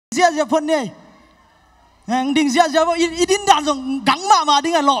เสียจะพ้นเนี่ยดิ่งเสียจะว่าอีดินด่านส่งกังมา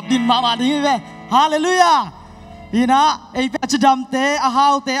ดิ่งหลบดินมาดิ่งไปฮาเลลูยาอีนะไอ้เป็ดดำเตะอาฮา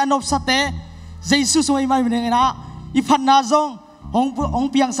วเตะอนบสเตะเยซูสมัยใหม่เป็นยังไงนะอีพันนาจงอง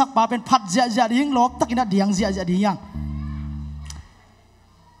เปียงสักป่าเป็นพัดเสียดิ่งหลบตะกินเดียงเสียดิ่งยัง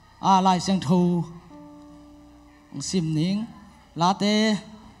ลายเสียงทูซิมนิงลาเต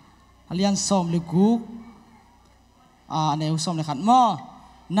เลียนสมลิกุกในอุสมในขันมอ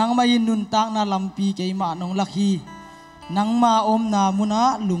นางมายินนุนตังนาลำปีเกยมานงลักฮีนางมาอมนามุนะ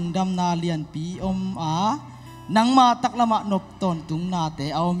ลุงดำนาเลียนปีอมนางมาตักละมะนบตนตุงนาเต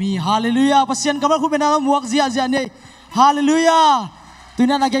เอามีฮาเลลูยาปัสยันกำลังคุณเป็นนามวกเสียเนี่ยฮาเลลูยาตุ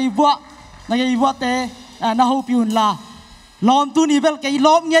นันนักอีบัวเตนาฮูปิอุนลาล้อมตุนีเบลเกย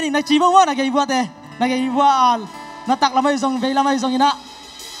ล้อมเงี้ยนี่นักจีบว่านักอีบัวเตนักอีบัวนักตักละไม่ส่งไปละไม่ส่งอินะ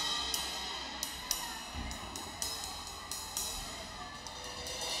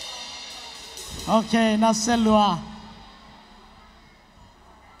โอเคน่าเซลัว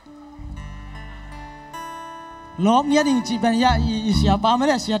ล้อมเงี้ยจริงๆเป็นยาอีเสียป้าไม่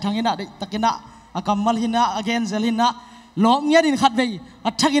ได้เสียทางอินะตะกินะอากัมมัลหินะอาเกนเซลินะล้อมเงี้ยดิขัดไป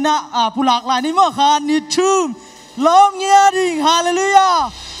อัฐกินะผู้หลากหลายนี่มั่วขานิชุมล้อมเงี้ยดิฮาเลลูยา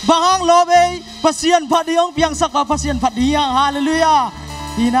บางล้อมเอพัศยันพัดยองเพียงสักว่าพัศยันพัดดียังฮาเลลูยา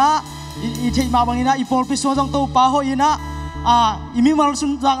อีนะอีเทมาบางอินะอีพอลพิสวงตัวป้าโหอินะอีมิมาลสุ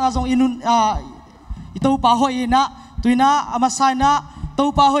นทางนะจงอินุนitu pahoy na tuina amasai na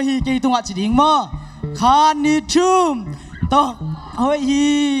to pahoy hi ke tunga chiding mo khani chum to hoy hi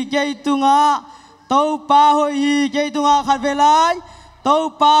ke tunga to pahoy hi ke tunga khatvelai to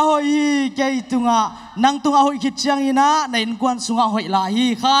pahoy hi ke tunga nang tunga hoy khitchang ina nain kwan sunga hoy la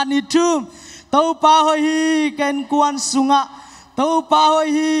hi khani chum to pahoy hi ken kwan sunga to pahoy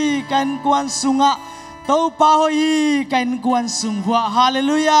hi ken kwan sunga to pahoy hi ken kwan sungwa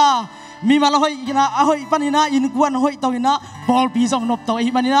hallelujahมีมาละหอยกินะหอยปันนะอินกวนหอยตัวนะบอลปีส่งนบตัวอี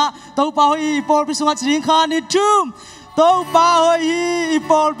มันนะตัวปาหอยบอลปีสุงะจริงขานิจุมตัวปาหอย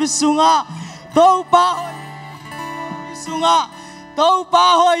บอลปีสุงะตัวปาหอยปีสุงะตัวปา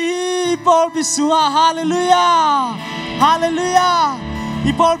หอยบอลปีสุงะฮาเลลูยาฮาเลลูยา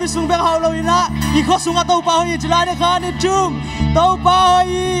อีบอลปีสุงเบงฮาวโลอินะอีข้อสุงะตัวปาหอยจลาเนขานิจุมตัวปาหอย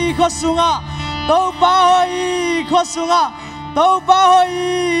ข้อสุงะตัวปาหอยข้อสุงะตัวป้าหอย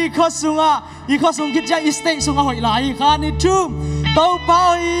ข้อสุงะอีข้อสุงกิจใจอิสเตสุงะหอยไหลขานิจุมตัวป้า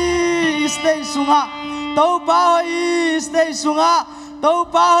หอยอิสเตสุงะตัวป้าหอยอิสเตสุงะตัว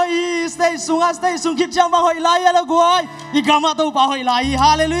ป้าหอยอิสเตสุงะสเตสุงกิจจังมาหอยไหลอะไรกูไอ้อีกามาตัวป้าหอยไหลฮ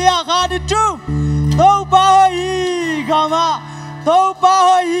าเลลูยาขานิจุมตัวป้าหอยกามาตัวป้าห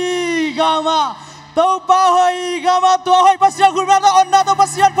อยกามาตัวป้าหอยกามาตัวหอยปัสยาคุณมาตัวอ่อนนาตัวปั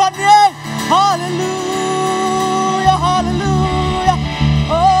สยาพันเนี่ยฮาเลลูยาฮาเลลู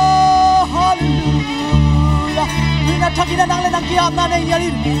นี่นะทักกินนังเลนังกิอาบนาเนยลิ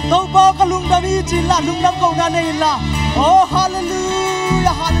นตัวป้ากลุงดามีจินละลุงน้ำกงนาเนยละโอ้ฮาเลลูย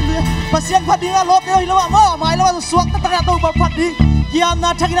าฮาเลลูยาภาษาพัดดิ้งอะลบเดียวอีละว่าม้อหมายละว่าสวกตั้งแต่ตัวป้าพัดดิ้งกิอาบนา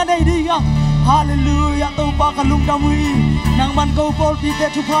ทักกินเนยดีอ่ะฮาเลลูยาตัวป้ากลุงดามีนางมันกูโปลปีเต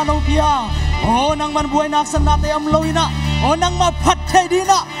ทุพานุพิยาโอ้นางมันบวยนักสนาเตอมโลยนะโอ้นางมาพัดเทดี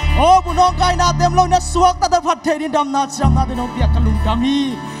นะโอ้บุน้องกายนาเต็มโลยนะสวกตั้งแต่พัดเทดีดำนาจำนาเตนพิยากลุงดามี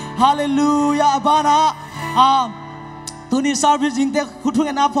ฮาเลลูยาบานะตัวนี้ซาร์วิสยิงเตะคุณทุก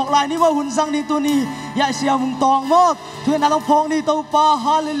นาพอกลายนี่ว่าหุ่นสังนี่ตัวนี้ยาเสียมุงตองหมดทุกนาต้องพองนี่ตัวป้าฮ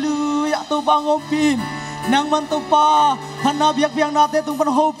าเลลูยาตัวบางโฮปินนางมันตัวป้าพันนาเบียกเบียงนาเตะตุงปัน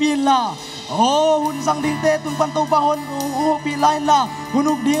โฮปินล่ะโอ้หุ่นสังดิงเตะตุงปันตัวป้าโฮปินไลน์ล่ะหุ่น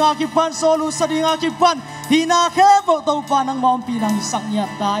อุกดิงอาคิปันโซลูสดิงอาคิปันฮีนาแค่บอกตัวป้านางมอมปีนางสังยา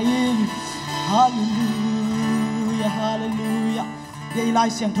ตายฮาเลลูยาฮาเลลูยาเดี๋ยวไล่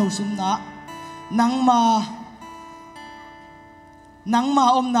เสียงเท่าสุนนะนางมา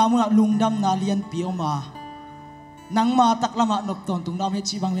อมนามุนะลุงดำนาเลียนปีอมานางมาตักละมะนบตอนตุงน้ำเฮ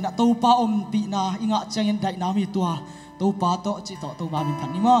ชีบังวินะตัวป้าอมปีนาอิงะจังยันได้น้ำมีตัวป้าโตจิโตตัวบาบินพั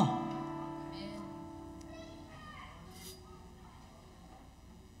นนี่มา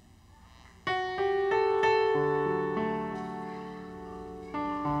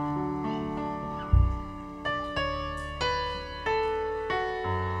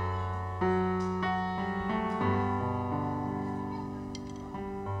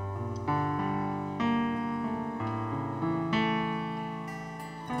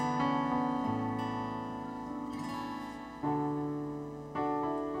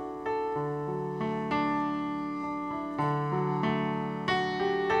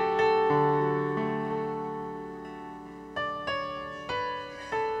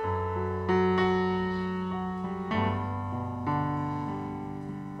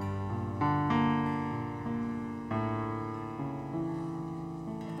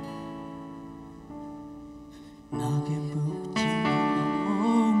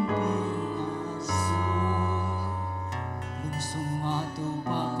tu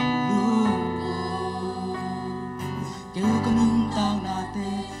pa lu kêu con nung tang na te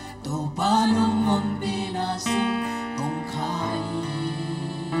tu pa nung om pina su kong khai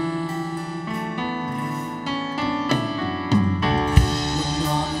kun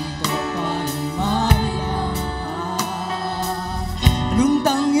non tu pa mai ya nung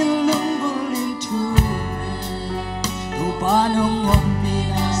tang il nung bulin tu tu pa nung om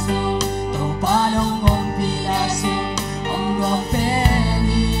pina su tu pa nung om pina su om nong pe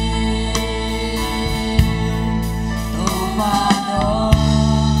ni tu pa nung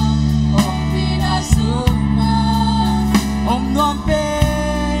om pina su ma om nong pe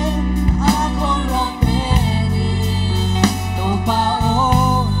a con nong pe ni tu pa o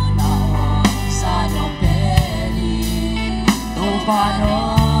na o sa nong pe ni tu pa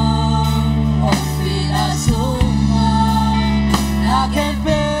nung om pina su ma na ke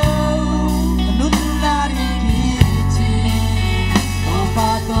pe nun na ri ki tu pa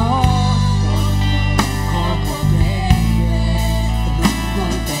to ko ko de tu ko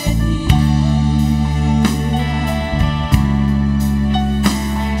te ni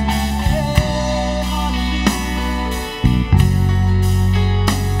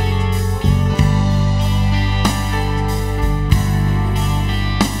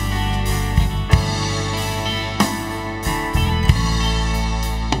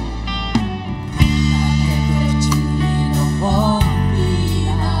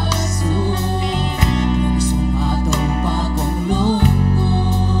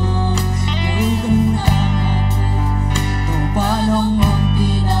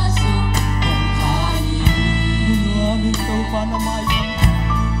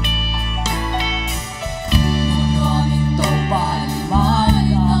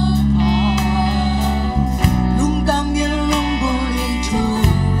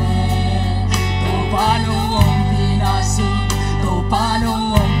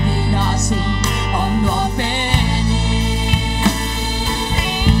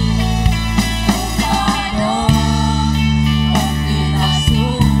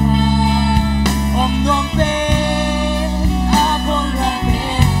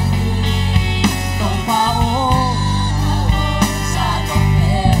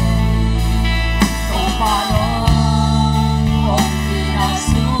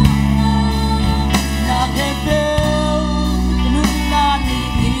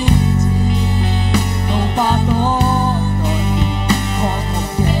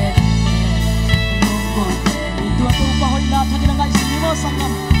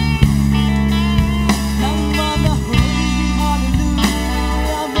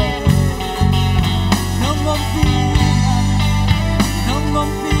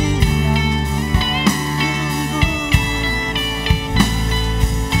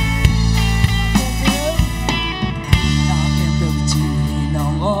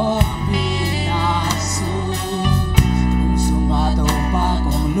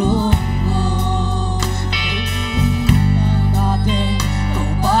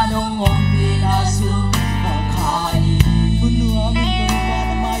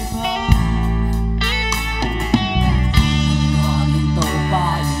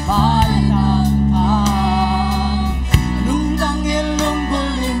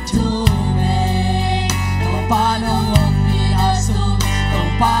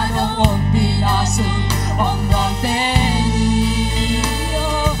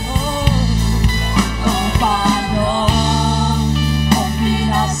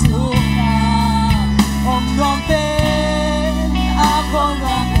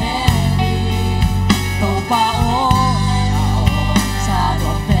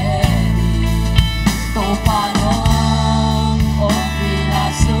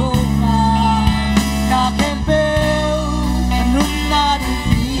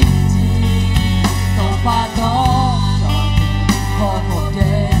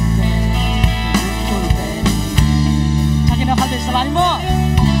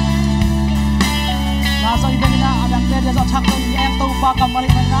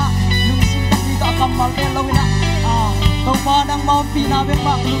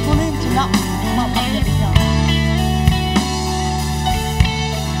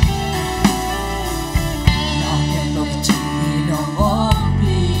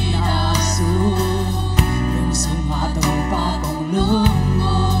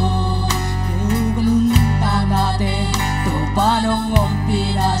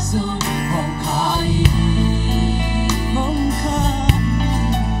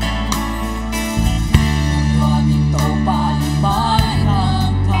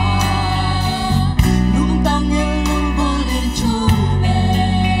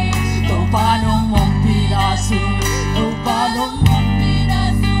Paano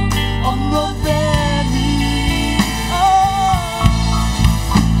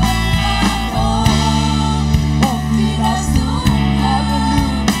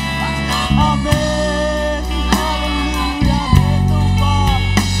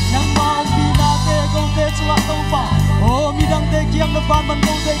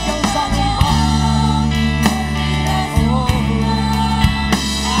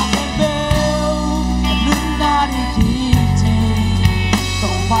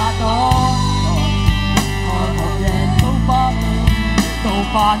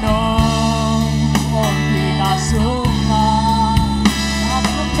Panong Om Pinasunga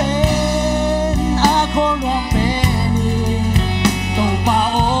Ako pen Ako long peni Tau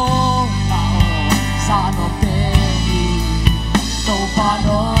paong Nao Sano peni Tau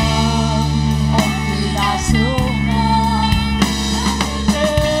Panong Om Pinasunga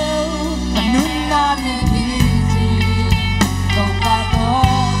Kanun na niliti Tau Panong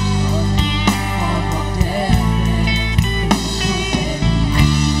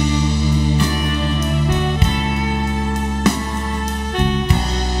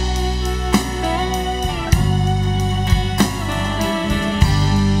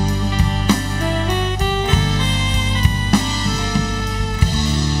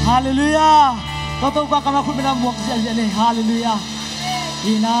Hallelujah. Totoo pa kama kun mina muak sia sia le. Hallelujah.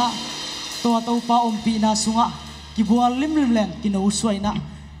 Ina to pa ompi na sunga. Kibual lim lim leng kina uswai na.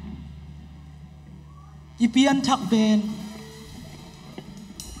 Ipian thak ben.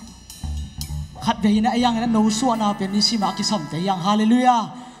 Khat be ina ayang na no suwa na pen ni sima ki sam te yang.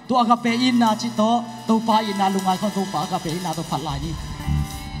 Hallelujah. To agape ina chi to pa ina lungai kon to pa agape ina to phat lai ni.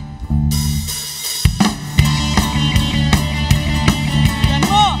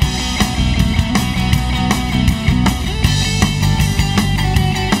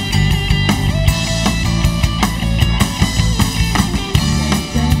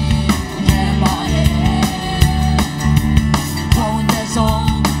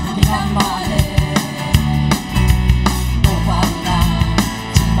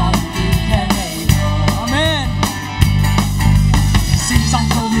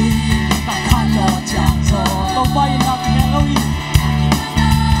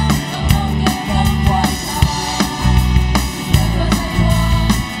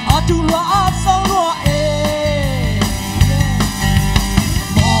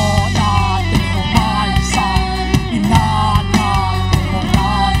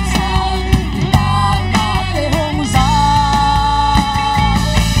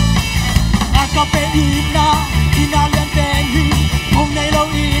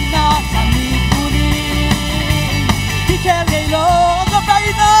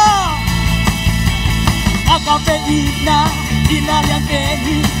 Ina ina liang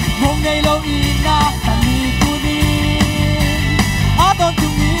teni mong nei lo ina tani kunin adon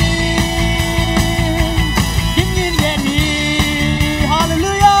tungin kingin yeni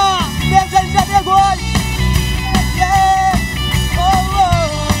hallelujah biar saya dia boy yeah oh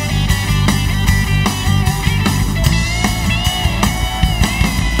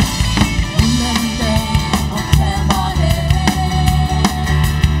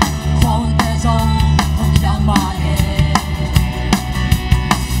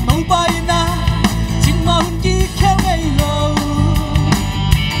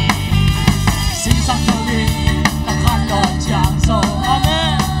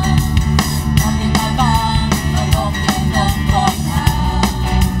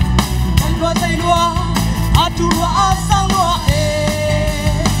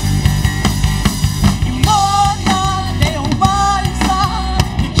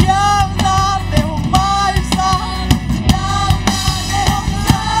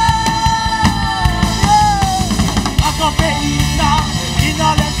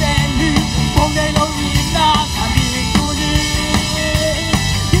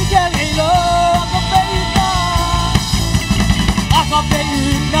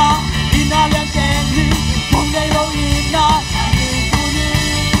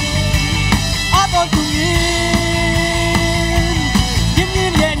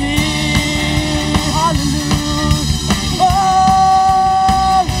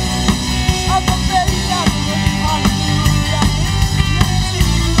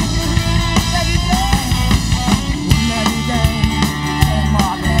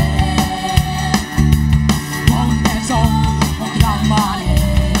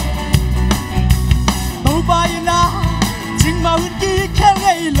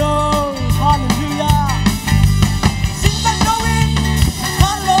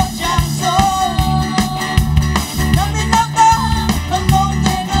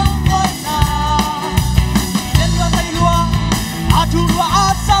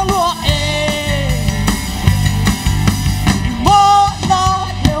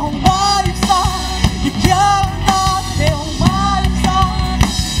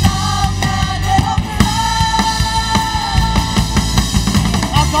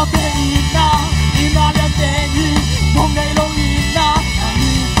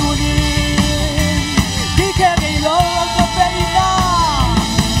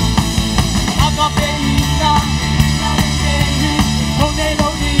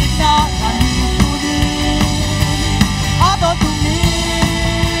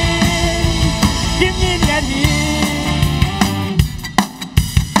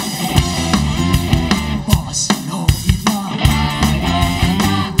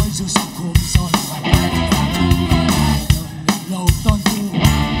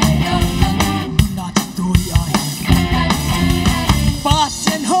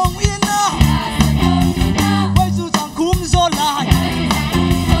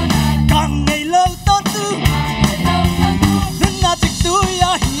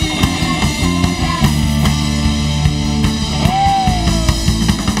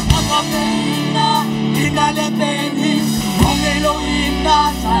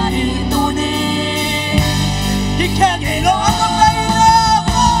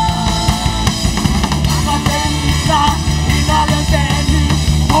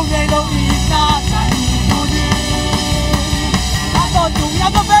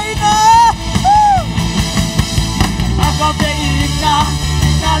Agapeina, Agapeina,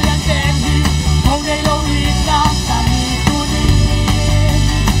 Nalian Tenhi, Monelo Ina, Sami Tuni,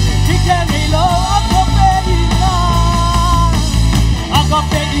 Ikenilo, Agapeina,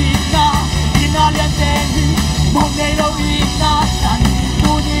 Agapeina, Nalian Tenhi, Monelo Ina, Sami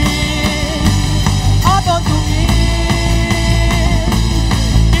Tuni, Adon Tuni,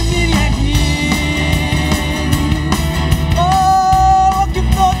 Imiliani, oh,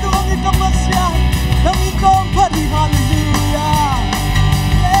 Kimno Tuang Ikamasya, Namikong Padi, Hallelujah,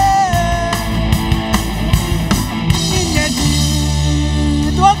 Imiliani,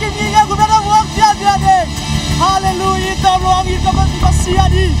 Tuang Kimia, Gubera Wang Tiade, Hallelujah, Tuang Ikamasya,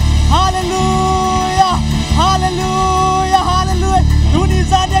 Hallelujah, Hallelujah, Hallelujah.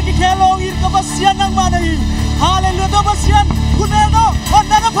 Tunizania ki khelong ir kabasian nang manai. Hallelujah, kabasian. Kuneno,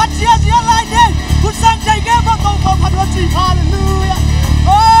 onana phatia sia lai de. Kusang jai ke ba ko phatwachi. Hallelujah.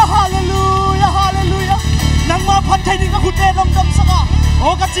 Oh, hallelujah, hallelujah. Nang ma phathai ni ka khute dom dom saka.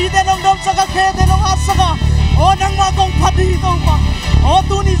 O ka chi de dom dom saka khe de dom at saka. O nang ma kong phadi to pa. O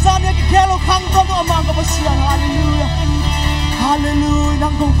tunizania ki khelo khang to amang kabasian. Hallelujah. Hallelujah,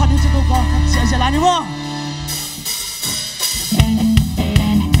 nang kong phadi to ka. Sia sia lani mo.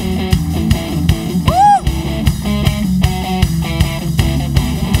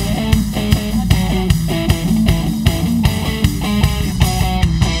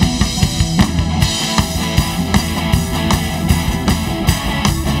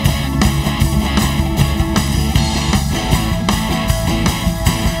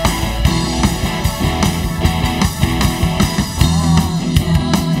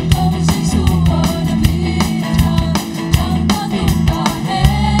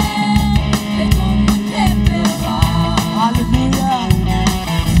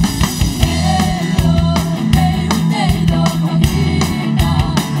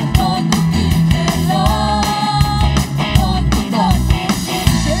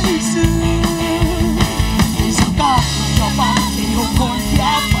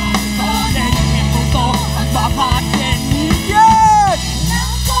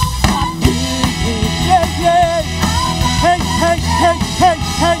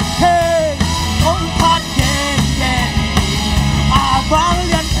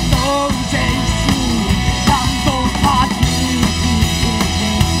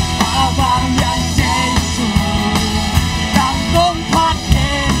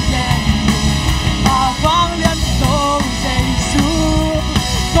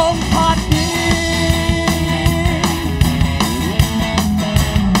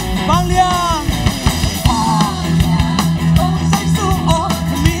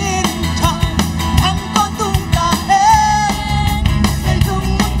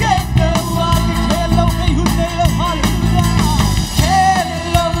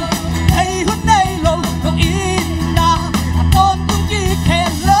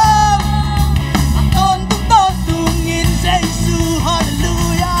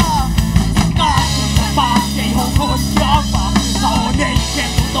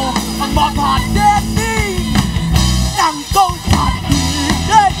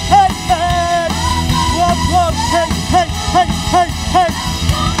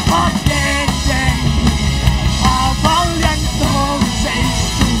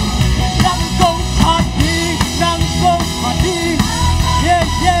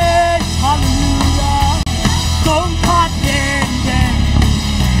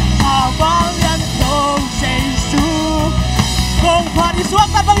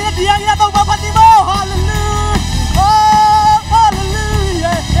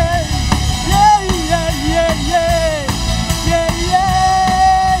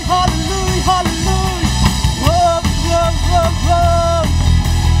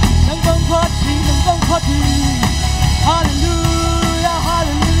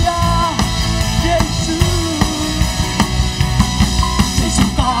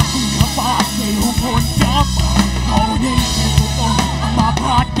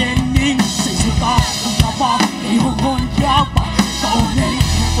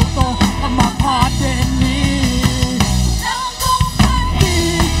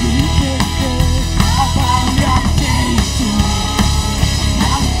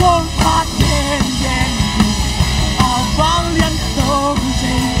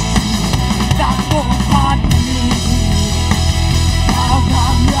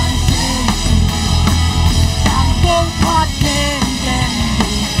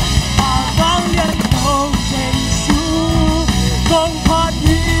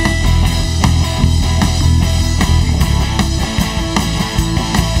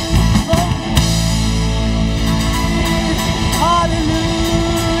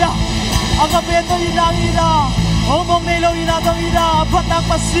 gen to inang ida omong nei lo ina tong ida phatak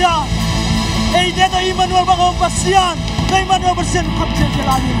pasya ei de to Emmanuel bangom pasyan nei Emmanuel bersen khap chen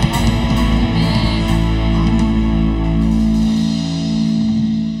chelani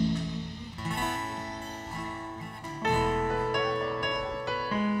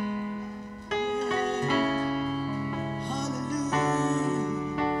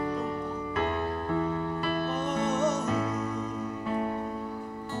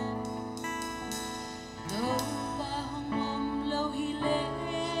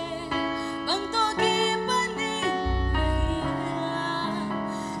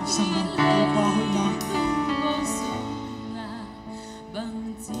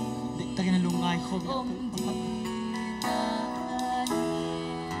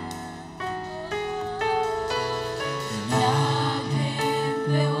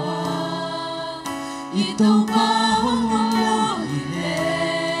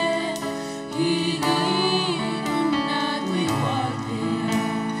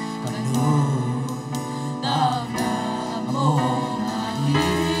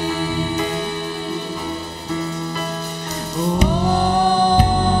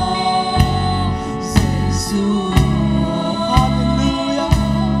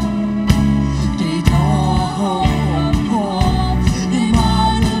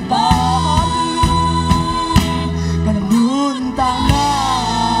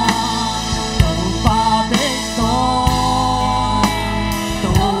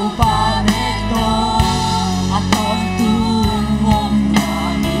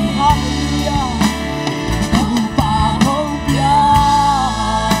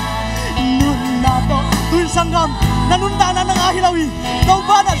nanunta na nang ahilawi tau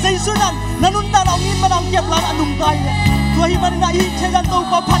ba na zaisunan nanunta na ngin manang kep lan anung tai tuahi man na I chelan tau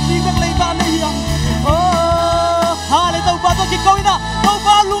ba phati bek lai ba nei ya oh hale tau ba to ki koina tau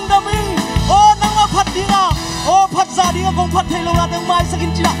ba lung da ming oh nang ma phat dinga oh phat sa dinga kong phat thelo na tang mai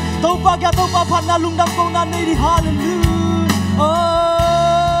sakin china tau ba kya tau ba phat na lung dam kong na nei di hallelujah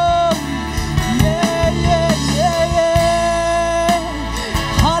oh yeah yeah yeah yeah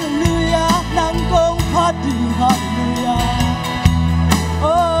hallelujah nang kong phat di hallelujah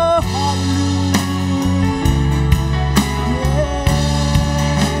oh hallelujah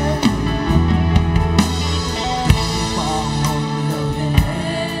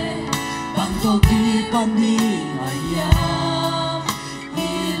bang to ki pan di maya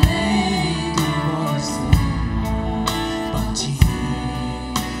ile tu bosu bang chi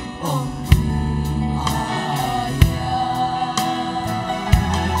om aya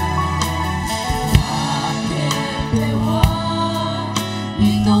ake bewa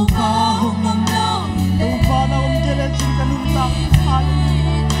ni to ka hong nam lao ile pa na om jere chin kanung tang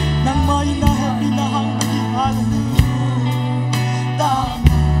hallelujah nang mai na happy na hang di hallelujah ta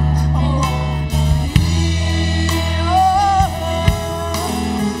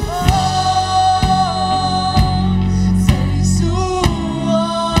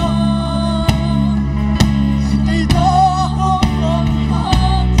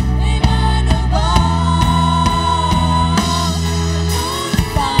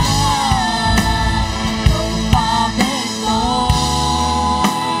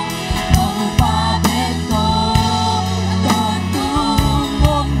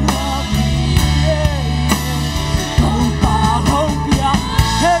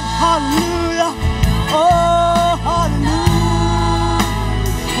hallelujah oh hallelujah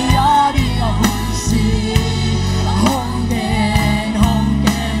ya di nga hunsi hong den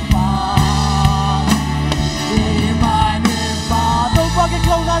pa Emmanuel pa to pa ke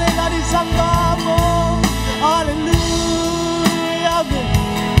kau na le na di sangga mo hallelujah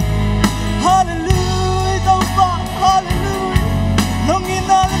hallelujah to pa hallelujah nong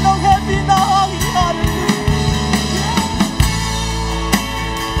ina nong happy na hallelujah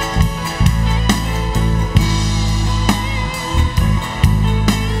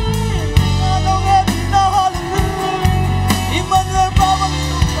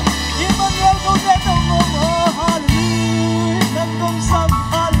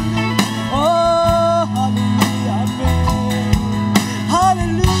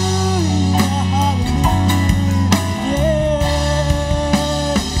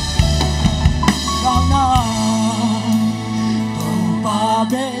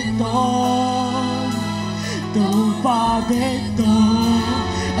beto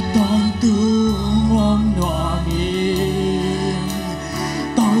aton tung om noamin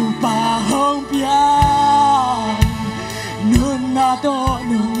tau pa hong piang nun na to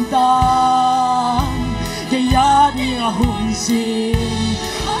nung tang kaya di nga hong sin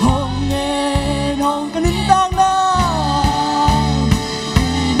hong en hong kanun tang na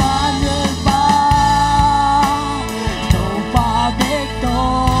Emmanuel pa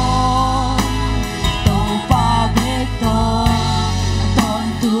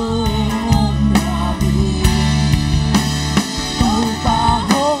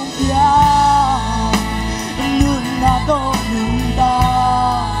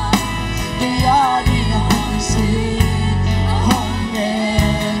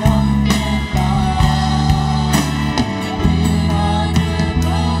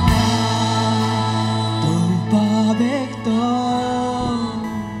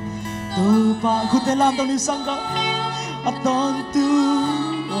nam tông ni sang ka aton tu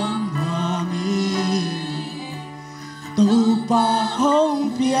on mami tu pa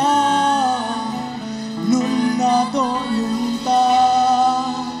hong pia nun na to nun ta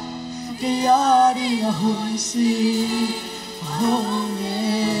kaya di hong si hong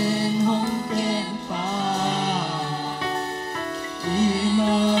en hong ken pa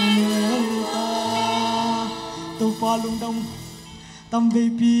Emmanuel ta tu pa lung dong tam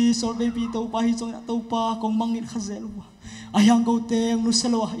baby sol baby tu pa hi song tu pa kong mangit khazel wa ayang go teng nu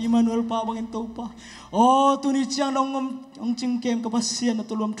selwa Emmanuel pa bangin tu pa o tu ni chiang dong ong ching kem ka pasian na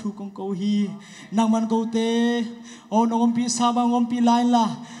tulom thu kong ko hi nang man go te o nong pi sa bang pi lain la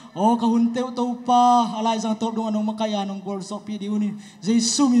o ka hun teu tu pa alai jang to dong anong makaya nong gol so pi di uni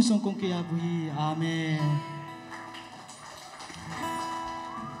jesu min song kong kia bu hi amen